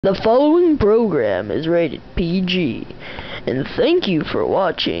The following program is rated PG, and thank you for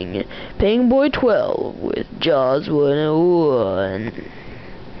watching Pingboy 12 with JAWZ 101.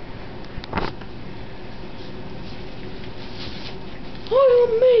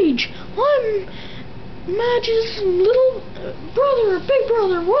 I'm Mage. I'm Mage's little brother, big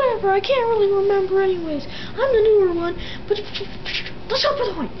brother, whatever. I can't really remember anyways. I'm the newer one, but let's hop to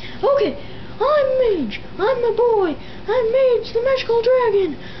the point. Okay. I'm Mage. I'm a boy. I'm Mage, the magical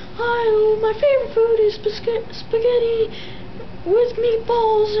dragon. My favorite food is spaghetti with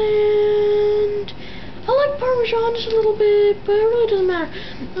meatballs, and I like Parmesan just a little bit, but it really doesn't matter.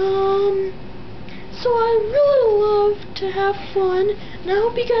 So I really love to have fun, and I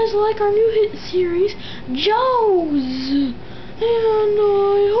hope you guys like our new hit series, JAWZ. And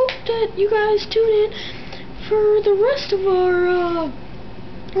I hope that you guys tune in for the rest of our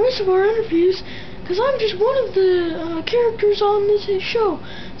interviews, because I'm just one of the characters on this show.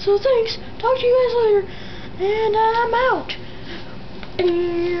 So thanks, talk to you guys later, and I'm out.